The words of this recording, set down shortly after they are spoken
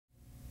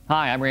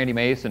Hi, I'm Randy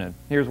Mason, and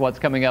here's what's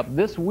coming up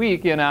this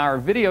week in our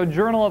video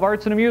journal of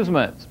arts and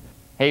amusements.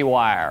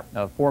 Haywire,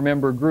 a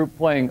four-member group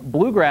playing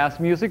bluegrass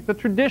music the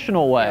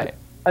traditional way.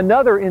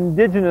 Another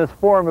indigenous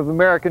form of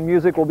American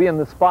music will be in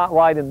the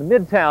spotlight in the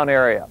Midtown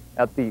area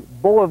at the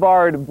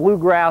Boulevard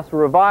Bluegrass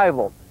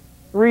Revival.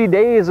 3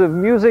 days of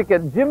music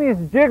at Jimmy's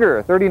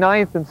Jigger,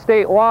 39th and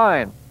State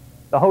Line.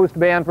 The host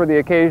band for the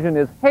occasion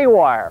is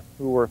Haywire,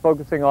 who we're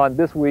focusing on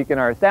this week in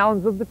our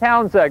Sounds of the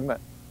Town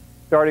segment.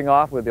 Starting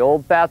off with the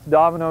old Fats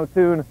Domino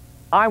tune,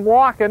 I'm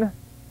Walkin',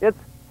 it's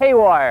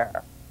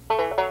Haywire.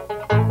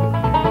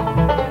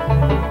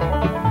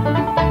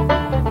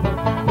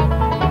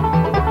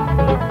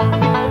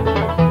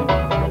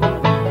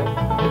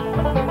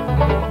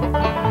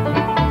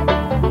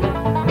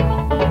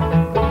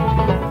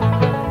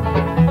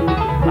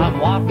 I'm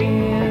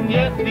walking,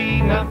 yes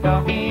indeed, and I'm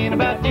talking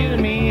about you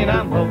and me, and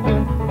I'm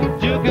hoping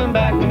you'll come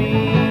back to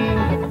me.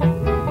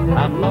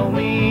 I'm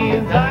lonely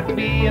as I can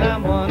be, and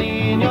I'm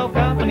wanting your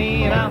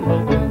company, and I'm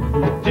hoping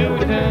to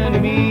return to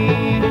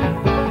me.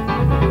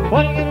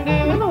 What are you gonna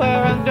do when the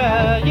well runs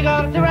dry? You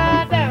got to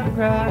ride down and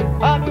cry.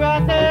 I'll be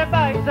right there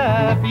by your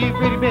side. For you,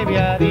 pretty baby,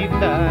 I'd even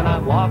die. And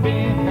I'm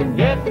walking,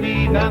 yes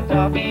indeed, and I'm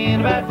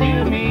talking about you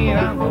and me, and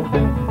I'm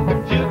hoping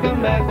you'll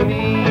come back to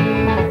me.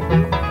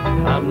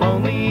 I'm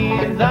lonely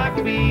as I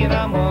can be, and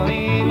I'm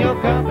wanting your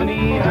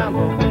company, and I'm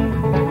hoping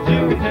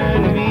you'll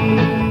return to me.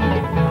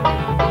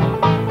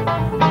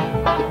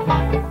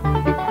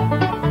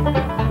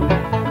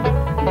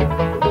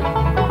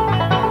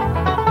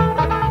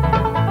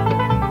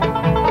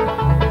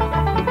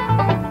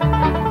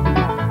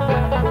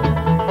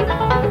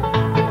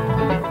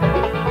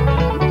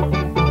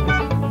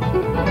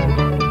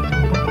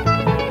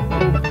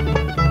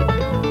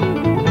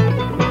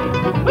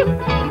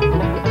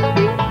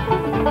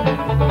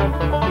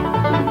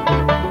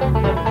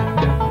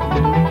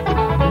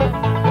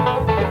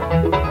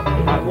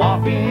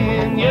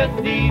 Yes,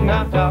 indeed, and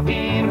I'm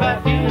talking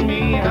about you and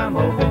me, and I'm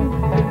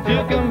hoping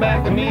you'll come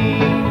back to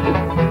me.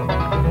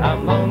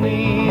 I'm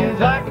lonely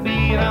as I can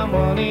be, and I'm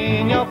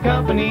wanting your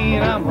company,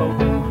 and I'm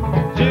hoping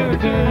you'll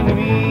return to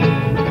me.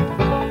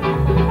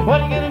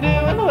 What are you gonna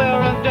do when the well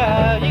runs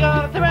dry? You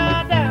got to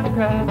ride down and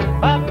cry.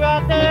 I'll be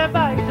right there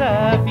by your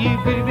side. For you,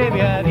 pretty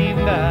baby, I'd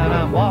even die. And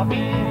I'm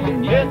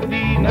walking, yes,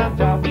 indeed, and I'm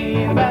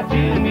talking about you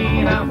and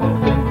me, and I'm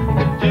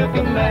hoping you'll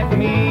come back to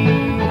me.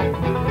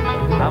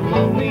 I'm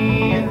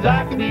lonely as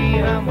I can be,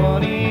 and I'm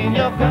wanting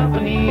your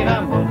company, and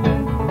I'm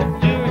hoping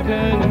to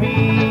return to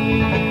me.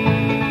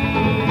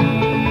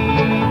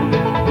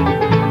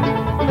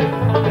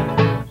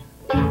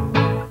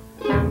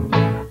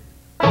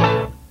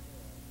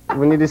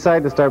 When you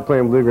decide to start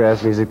playing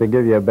bluegrass music, they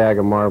give you a bag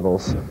of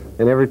marbles.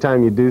 And every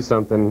time you do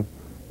something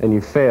and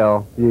you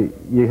fail,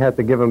 you have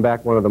to give them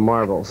back one of the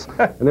marbles.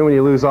 And then when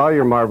you lose all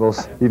your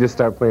marbles, you just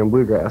start playing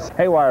bluegrass.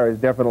 Haywire is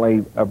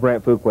definitely a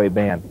Brent Fuquay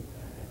band.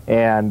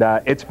 And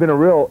it's been a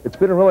real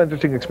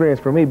interesting experience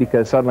for me,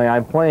 because suddenly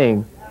I'm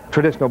playing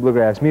traditional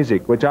bluegrass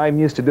music, which I'm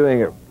used to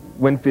doing at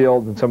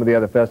Winfield and some of the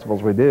other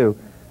festivals we do.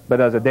 But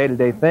as a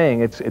day-to-day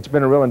thing, it's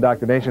been a real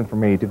indoctrination for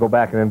me to go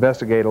back and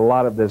investigate a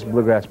lot of this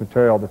bluegrass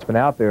material that's been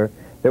out there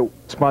that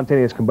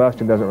spontaneous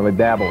combustion doesn't really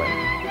dabble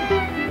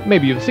in.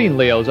 Maybe you've seen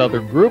Leo's other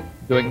group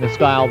doing the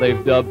style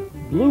they've dubbed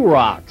blue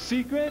rock.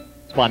 Secret?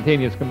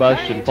 Spontaneous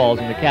combustion falls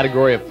in the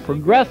category of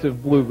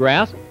progressive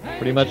bluegrass,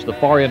 pretty much the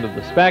far end of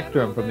the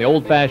spectrum from the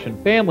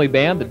old-fashioned family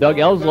band that Doug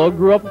Elslow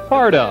grew up a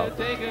part of.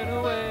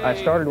 I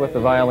started with the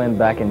violin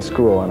back in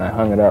school, and I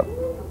hung it up.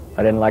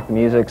 I didn't like the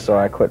music, so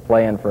I quit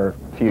playing for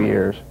a few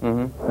years.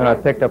 Then I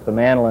picked up the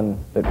mandolin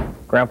that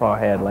Grandpa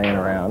had laying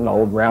around, an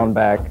old round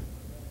back,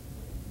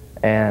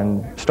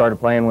 and started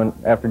playing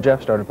after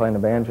Jeff started playing the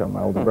banjo,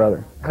 my older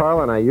brother.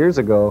 Carl and I, years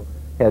ago,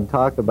 had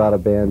talked about a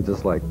band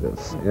just like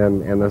this,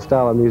 and the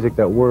style of music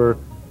that we're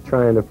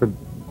trying to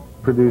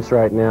produce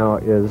right now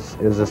is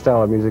a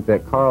style of music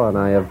that Carl and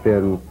I have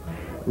been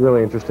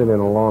really interested in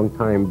a long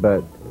time.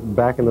 But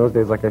back in those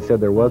days, like I said,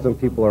 there wasn't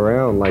people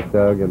around like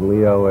Doug and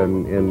Leo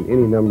and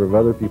any number of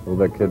other people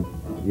that could,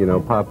 you know,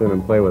 pop in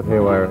and play with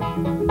Haywire.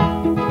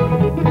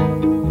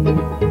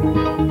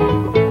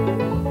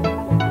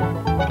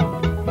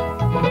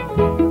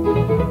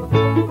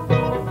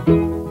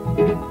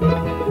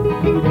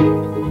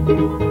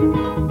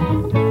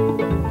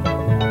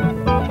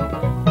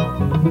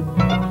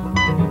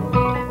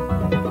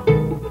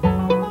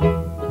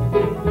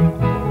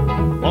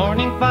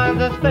 Morning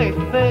finds us face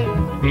to face.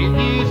 Feel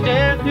you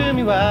stare to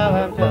me while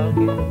I'm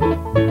talking.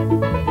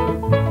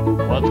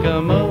 What's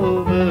come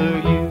over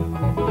you?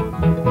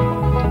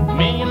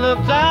 Many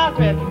looks I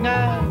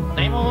recognize.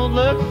 Same old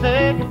looks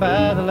said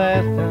goodbye the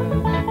last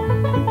time.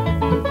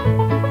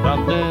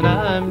 Something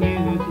I'm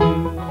used to.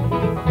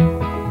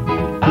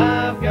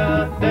 I've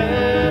got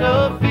that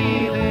old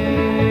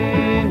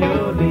feeling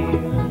you're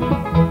leaving.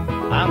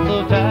 I'm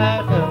so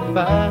tired of the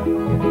fight.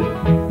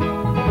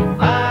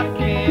 I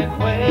can't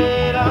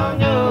wait on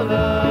your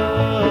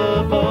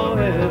love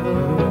forever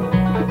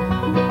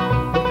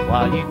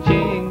while you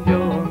change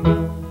your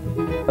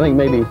mind. I think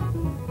maybe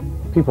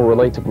people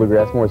relate to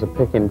bluegrass more as a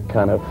picking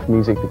kind of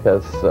music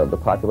because of the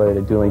popularity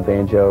of dueling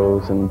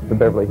banjos and the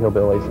Beverly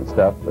Hillbillies and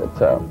stuff.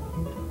 But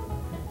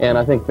and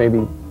I think maybe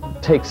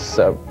it takes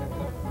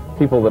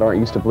people that aren't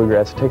used to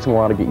bluegrass, it takes them a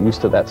while to get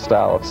used to that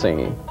style of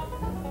singing.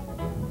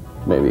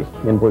 Maybe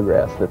in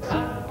bluegrass, that's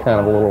kind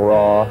of a little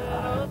raw.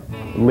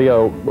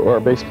 Leo, our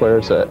bass player,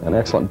 is an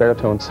excellent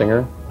baritone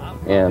singer,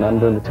 and I'm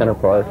doing the tenor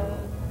part,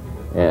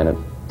 and it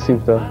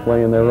seems to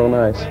play in there real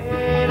nice.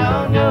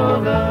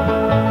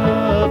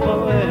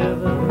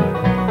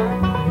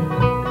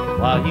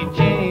 While you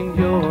change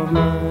your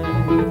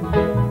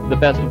mind. The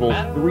festival's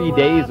 3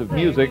 days of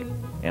music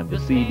and the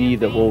CD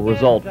that will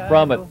result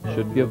from it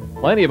should give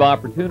plenty of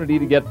opportunity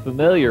to get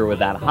familiar with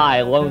that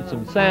high,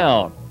 lonesome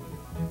sound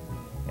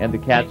and to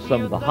catch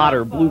some of the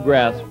hotter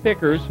bluegrass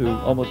pickers who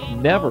almost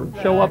never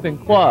show up in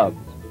clubs.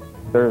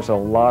 There's a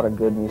lot of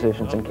good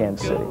musicians in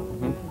Kansas City.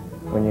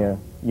 When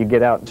you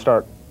get out and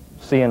start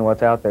seeing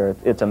what's out there,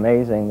 it's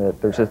amazing that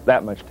there's just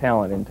that much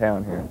talent in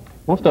town here.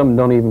 Most of them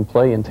don't even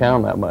play in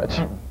town that much.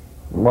 A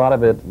lot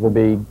of it will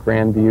be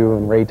Grandview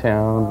and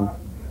Raytown and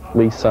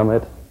Lee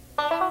Summit.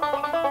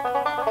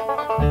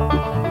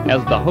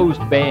 As the host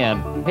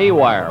band,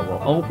 Haywire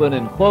will open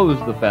and close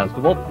the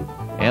festival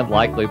and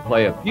likely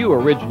play a few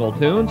original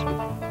tunes,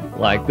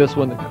 like this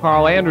one that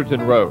Carl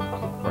Anderton wrote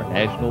for a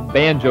national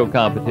banjo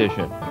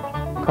competition.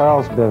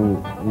 Carl's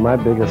been my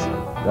biggest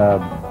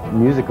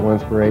musical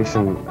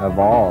inspiration of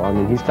all. I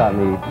mean, he's taught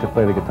me to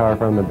play the guitar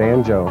from the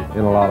banjo in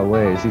a lot of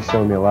ways. He's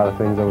shown me a lot of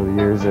things over the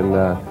years, and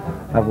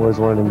I've always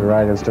wanted him to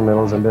write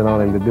instrumentals and been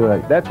on him to do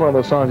it. That's one of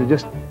those songs that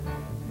just,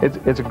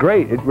 it's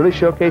great. It really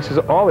showcases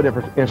all the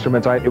different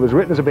instruments. It was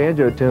written as a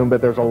banjo tune,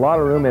 but there's a lot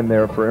of room in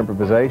there for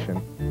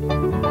improvisation.